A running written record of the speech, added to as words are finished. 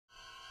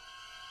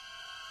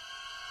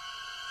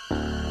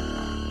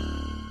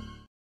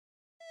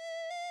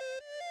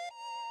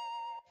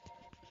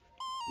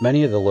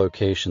Many of the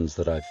locations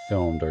that I've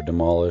filmed are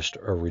demolished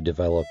or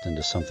redeveloped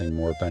into something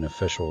more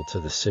beneficial to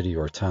the city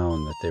or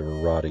town that they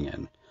were rotting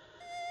in.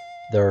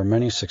 There are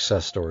many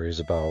success stories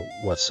about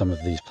what some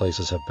of these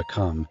places have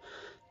become,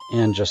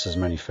 and just as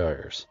many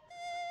failures.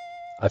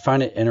 I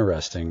find it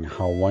interesting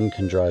how one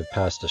can drive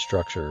past a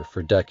structure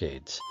for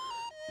decades,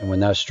 and when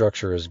that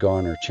structure is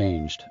gone or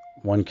changed,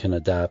 one can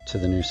adapt to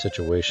the new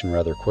situation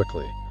rather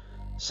quickly,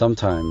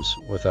 sometimes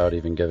without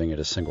even giving it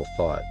a single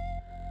thought.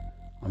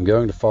 I'm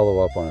going to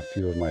follow up on a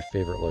few of my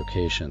favorite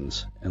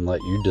locations and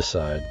let you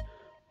decide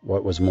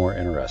what was more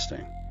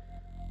interesting.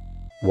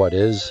 What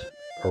is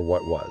or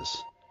what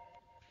was?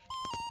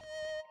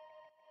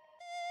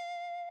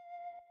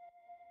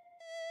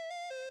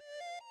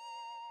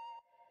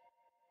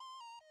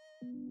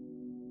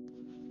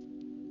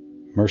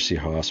 Mercy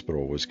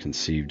Hospital was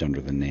conceived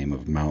under the name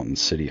of Mountain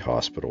City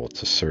Hospital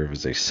to serve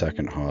as a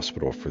second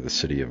hospital for the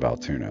city of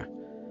Altoona.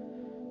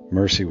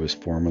 Mercy was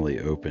formally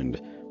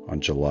opened on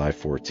July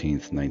 14,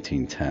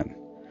 1910,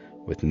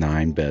 with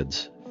 9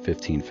 beds,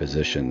 15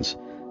 physicians,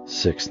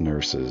 6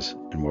 nurses,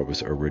 and what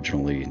was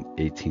originally an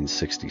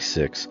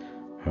 1866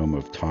 home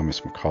of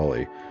Thomas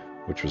Macaulay,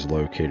 which was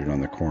located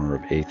on the corner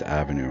of 8th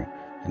Avenue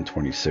and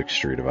 26th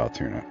Street of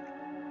Altoona.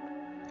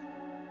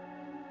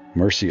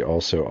 Mercy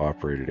also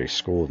operated a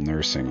school of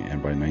nursing,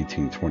 and by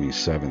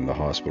 1927 the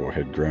hospital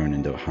had grown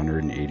into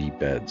 180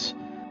 beds.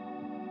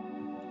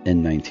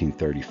 In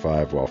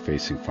 1935, while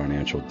facing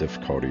financial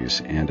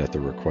difficulties and at the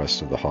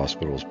request of the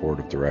hospital's board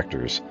of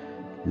directors,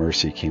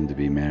 Mercy came to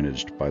be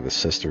managed by the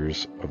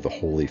Sisters of the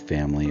Holy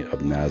Family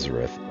of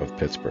Nazareth of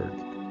Pittsburgh.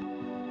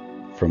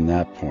 From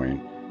that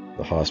point,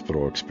 the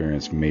hospital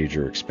experienced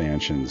major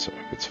expansions of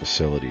its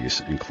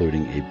facilities,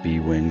 including a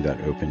B wing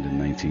that opened in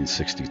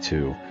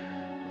 1962,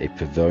 a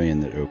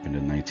pavilion that opened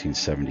in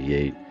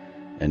 1978,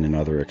 and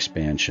another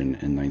expansion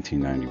in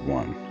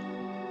 1991.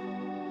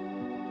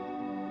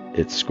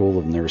 Its School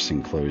of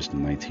Nursing closed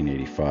in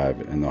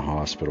 1985, and the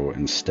hospital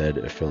instead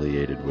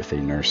affiliated with a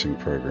nursing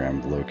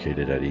program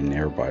located at a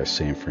nearby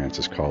St.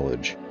 Francis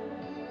College.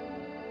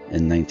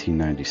 In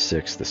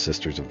 1996, the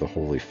Sisters of the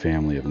Holy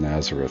Family of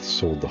Nazareth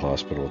sold the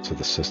hospital to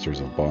the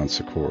Sisters of Bon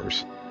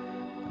Secours,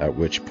 at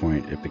which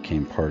point it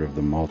became part of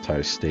the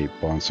multi-state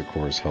Bon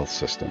Secours health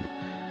system,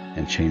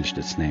 and changed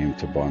its name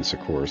to Bon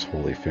Secours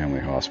Holy Family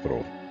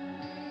Hospital.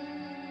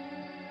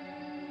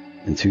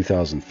 In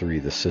 2003,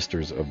 the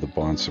Sisters of the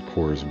Bon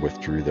Secours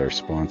withdrew their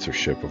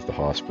sponsorship of the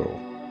hospital,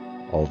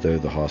 although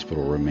the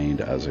hospital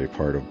remained as a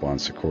part of Bon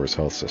Secours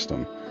health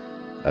system,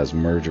 as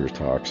merger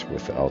talks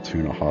with the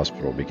Altoona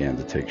Hospital began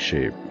to take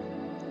shape.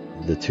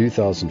 The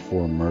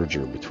 2004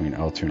 merger between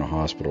Altoona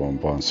Hospital and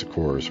Bon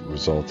Secours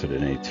resulted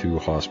in a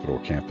 2-hospital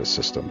campus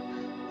system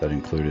that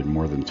included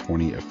more than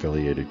 20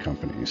 affiliated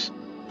companies.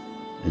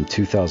 In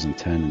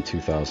 2010 and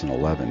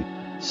 2011,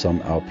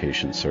 some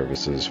outpatient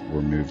services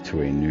were moved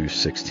to a new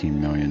 $16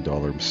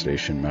 million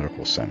Station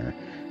Medical Center,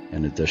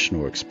 and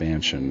additional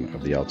expansion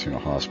of the Altoona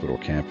Hospital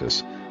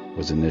campus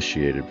was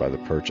initiated by the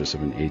purchase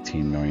of an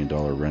 $18 million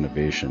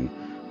renovation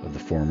of the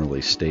formerly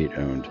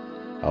state-owned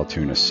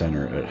Altoona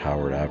Center at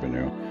Howard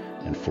Avenue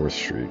and 4th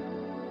Street.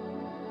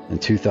 In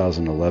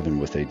 2011,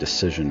 with a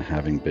decision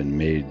having been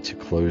made to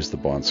close the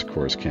Bon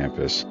Secours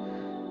campus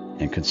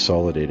and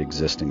consolidate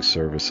existing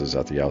services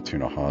at the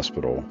Altoona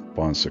Hospital,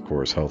 Bon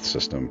Secours Health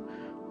System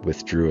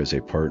withdrew as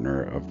a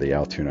partner of the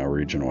Altoona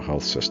Regional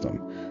Health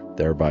System,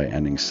 thereby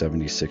ending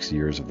 76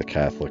 years of the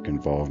Catholic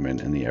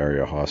involvement in the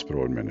area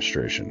hospital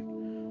administration.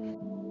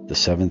 The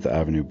 7th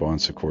Avenue Bon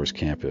Secours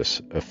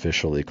campus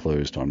officially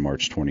closed on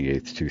March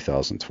 28,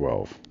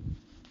 2012.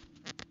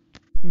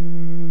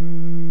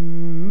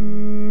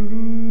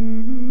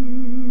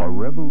 A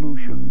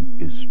revolution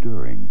is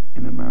stirring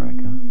in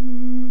America.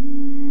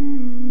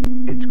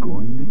 It's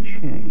going to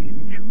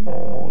change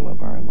all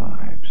of our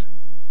lives.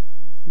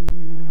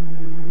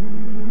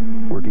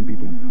 Working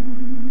people,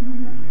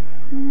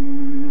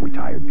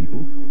 retired people,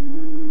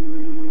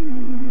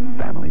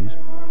 families,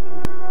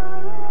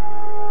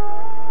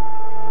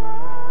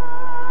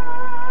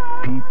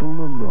 people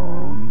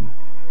alone,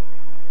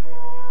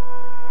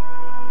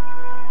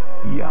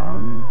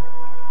 young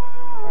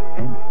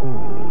and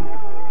old,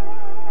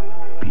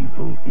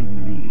 people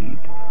in need.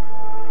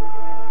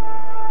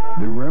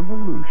 The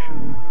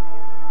revolution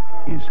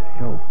is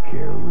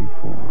healthcare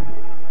reform.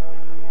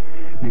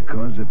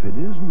 Because if it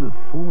isn't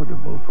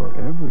affordable for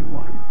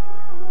everyone,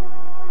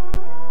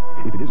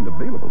 if it isn't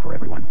available for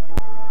everyone,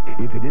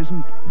 if it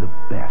isn't the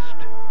best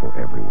for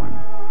everyone,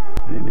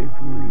 then it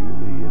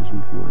really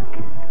isn't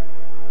working.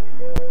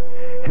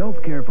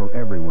 Healthcare for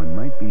everyone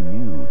might be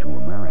new to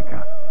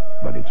America,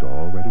 but it's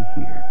already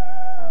here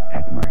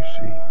at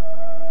Mercy.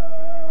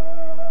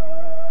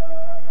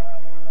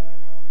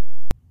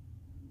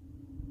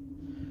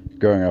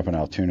 Growing up in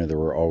Altoona, there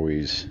were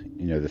always,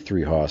 the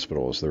 3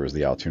 hospitals. There was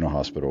the Altoona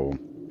Hospital,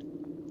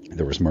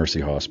 there was Mercy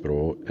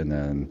Hospital, and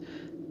then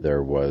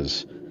there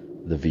was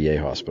the VA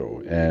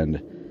Hospital.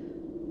 And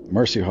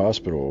Mercy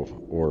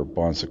Hospital, or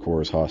Bon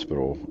Secours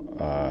Hospital,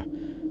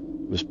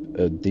 was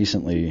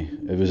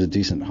a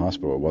decent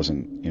hospital. It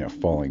wasn't,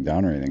 falling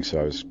down or anything.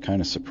 So I was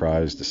kind of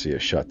surprised to see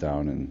it shut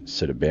down and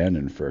sit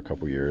abandoned for a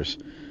couple years.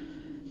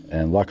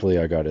 And luckily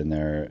I got in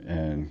there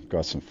and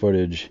got some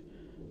footage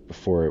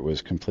before it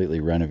was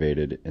completely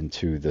renovated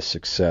into the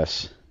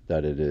success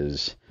that it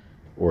is,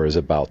 or is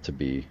about to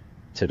be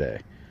today.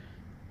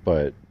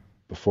 But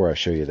before I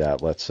show you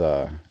that, let's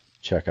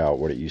check out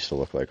what it used to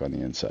look like on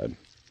the inside.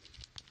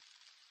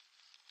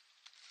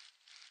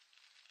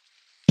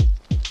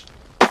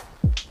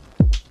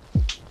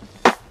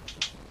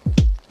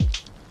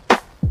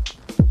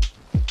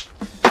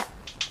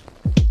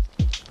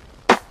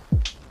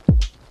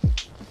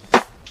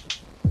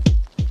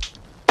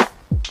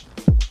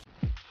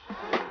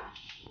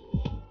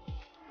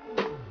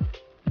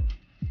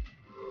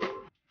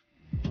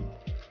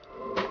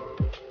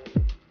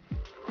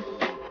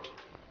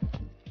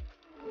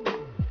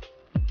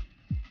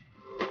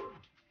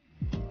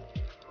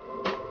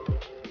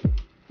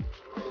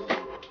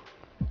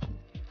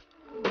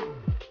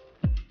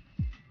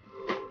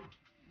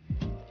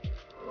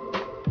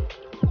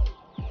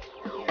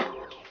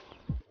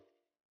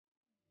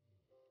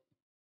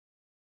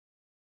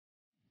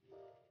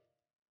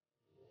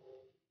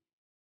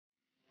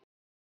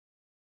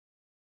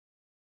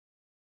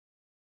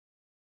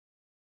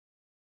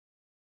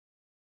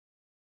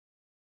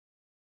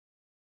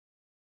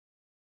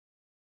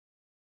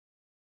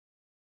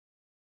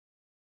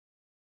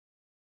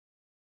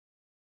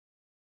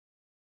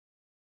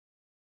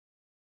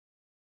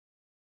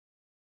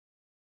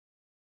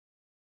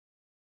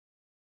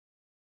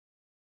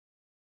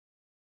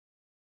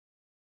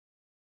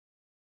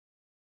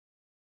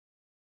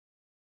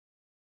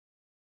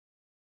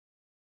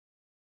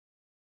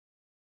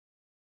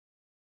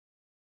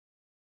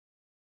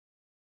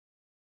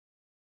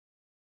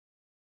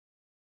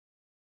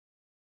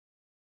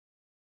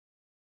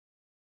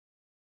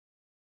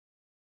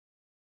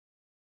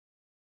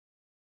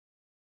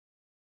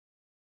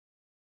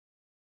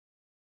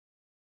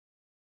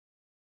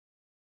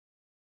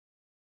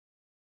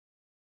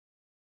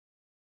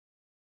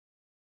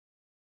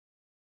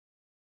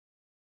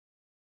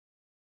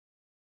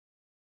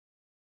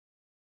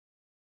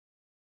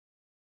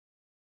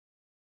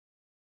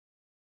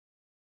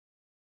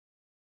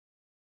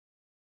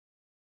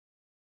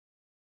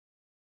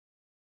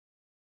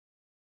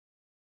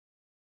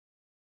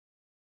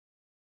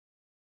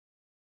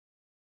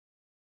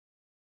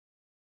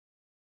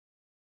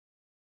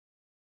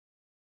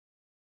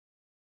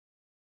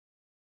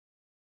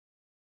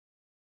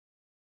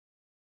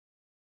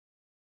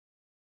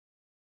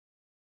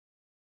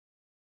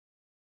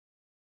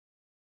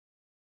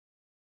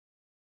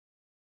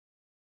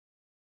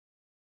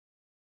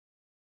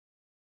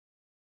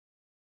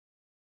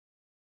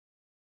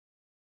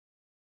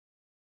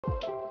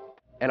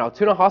 And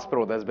Altoona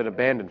Hospital, that has been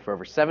abandoned for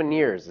over 7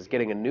 years, is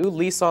getting a new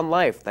lease on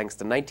life thanks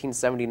to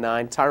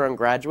 1979 Tyrone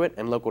graduate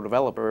and local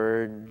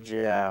developer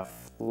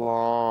Jeff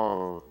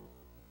Long.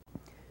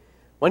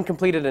 When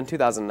completed in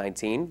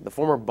 2019, the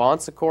former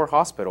Secours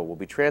Hospital will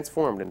be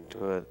transformed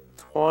into a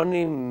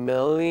 $20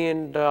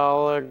 million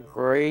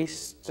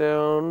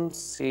Greystone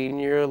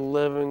senior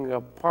living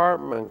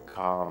apartment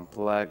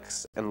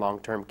complex and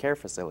long-term care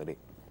facility.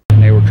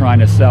 They were trying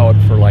to sell it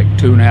for like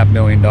 $2.5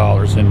 million,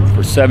 and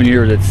for 7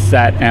 years it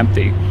sat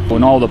empty.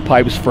 When all the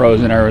pipes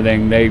froze and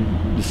everything, they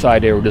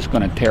decided they were just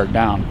going to tear it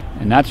down.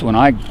 And that's when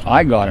I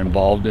got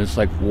involved. It's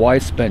like, why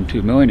spend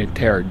 $2 million to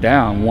tear it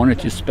down? Why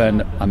don't you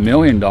spend $1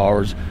 million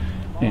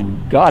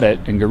and gut it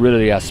and get rid of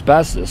the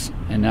asbestos?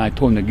 And I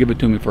told them to give it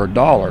to me for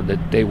 $1,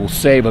 that they will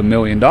save $1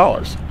 million.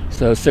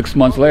 So 6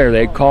 months later,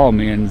 they called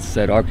me and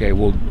said, okay,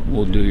 we'll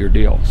do your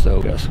deal.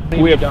 So yes,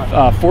 we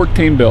have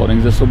 14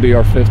 buildings. This will be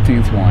our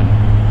 15th one.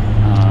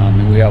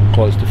 And we have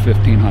close to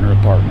 1,500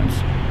 apartments.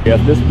 Yeah,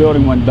 if this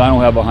building, when done,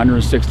 will have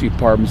 160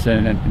 apartments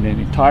in it, and the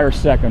entire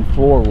second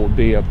floor will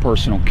be a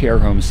personal care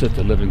home,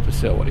 assisted living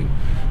facility.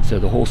 So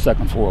the whole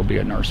second floor will be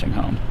a nursing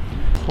home.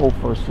 The whole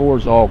first floor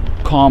is all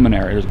common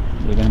areas.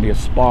 There's going to be a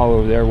spa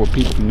over there where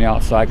people from the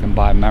outside can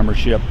buy a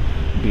membership.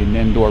 There'll be an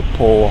indoor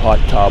pool, a hot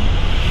tub.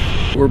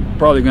 We're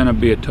probably going to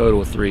be a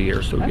total of 3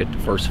 years, so we'll get the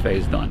first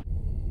phase done.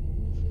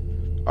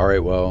 All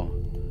right, well,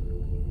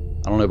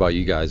 I don't know about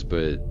you guys,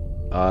 but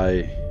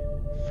I,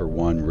 for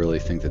one, really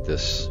think that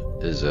this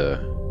is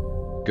a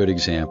good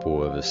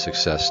example of a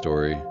success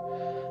story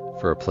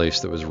for a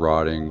place that was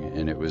rotting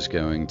and it was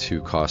going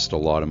to cost a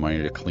lot of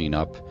money to clean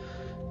up.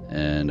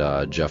 And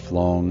Jeff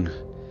Long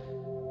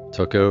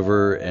took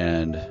over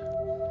and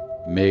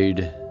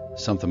made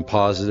something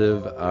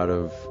positive out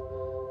of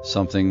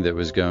something that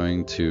was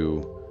going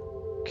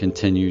to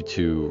continue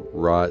to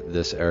rot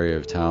this area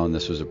of town.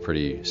 This was a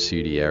pretty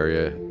seedy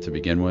area to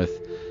begin with,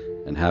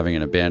 and having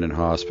an abandoned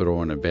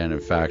hospital and an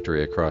abandoned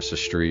factory across the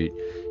street,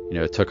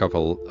 it took up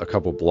a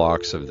couple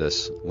blocks of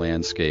this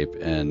landscape,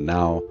 and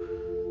now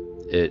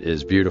it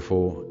is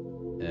beautiful.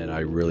 And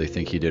I really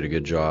think he did a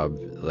good job.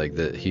 Like,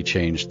 that he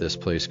changed this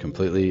place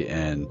completely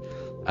and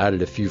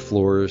added a few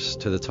floors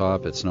to the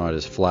top. It's not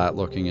as flat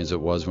looking as it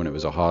was when it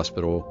was a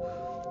hospital.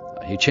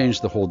 He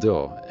changed the whole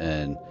deal,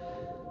 and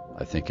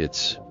I think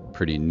it's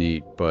pretty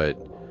neat, but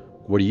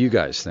what do you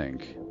guys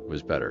think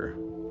was better?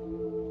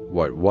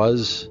 What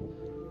was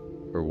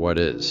or what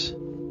is?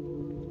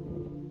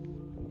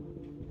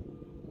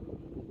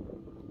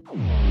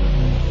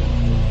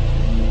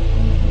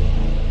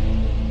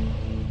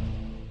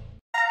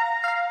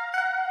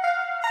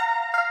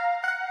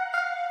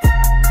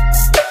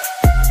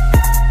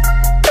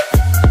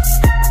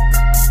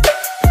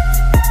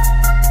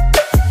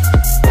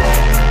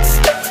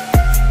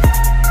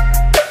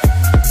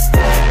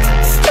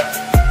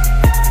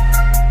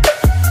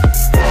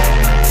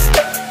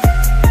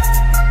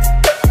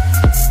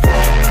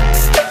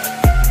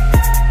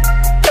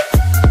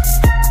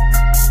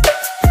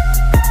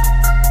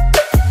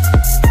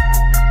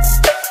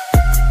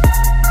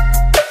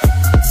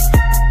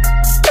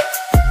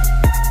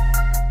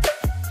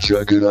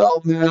 Check it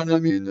out, man. I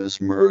mean,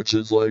 this merch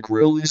is like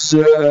really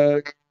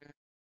sick.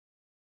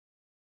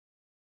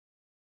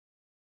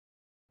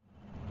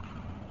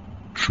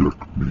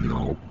 Check me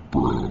out,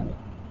 bro.